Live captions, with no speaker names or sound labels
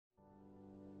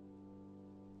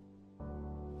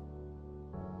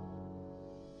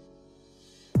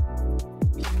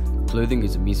Clothing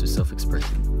is a means of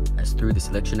self-expression, as through the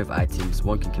selection of items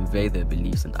one can convey their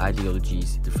beliefs and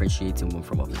ideologies, differentiating one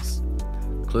from others.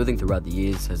 Clothing throughout the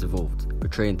years has evolved,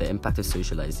 portraying the impact of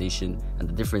socialization and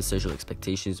the different social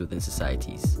expectations within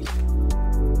societies.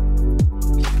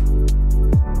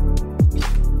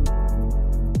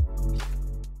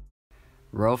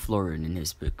 Ralph Lauren, in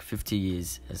his book 50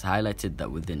 Years, has highlighted that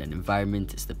within an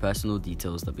environment, it's the personal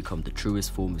details that become the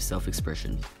truest form of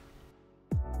self-expression.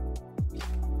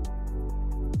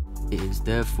 It is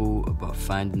therefore about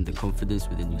finding the confidence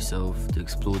within yourself to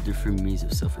explore different means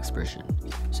of self-expression,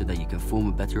 so that you can form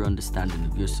a better understanding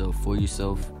of yourself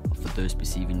and for those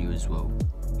perceiving you as well.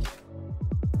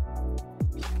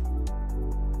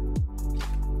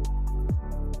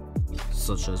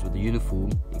 Such as with a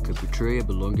uniform, it could portray a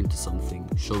belonging to something,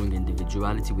 showing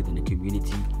individuality within a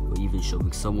community, or even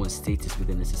showing someone's status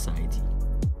within a society.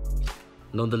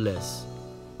 Nonetheless,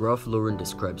 Ralph Lauren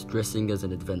describes dressing as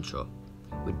an adventure.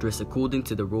 We dress according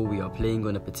to the role we are playing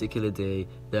on a particular day,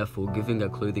 therefore giving our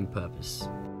clothing purpose.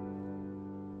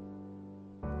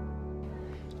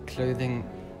 Clothing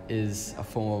is a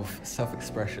form of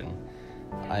self-expression.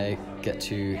 I get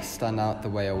to stand out the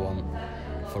way I want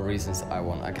for reasons I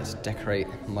want. I get to decorate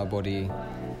my body,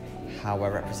 how I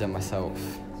represent myself,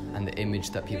 and the image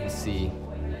that people see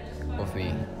of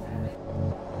me.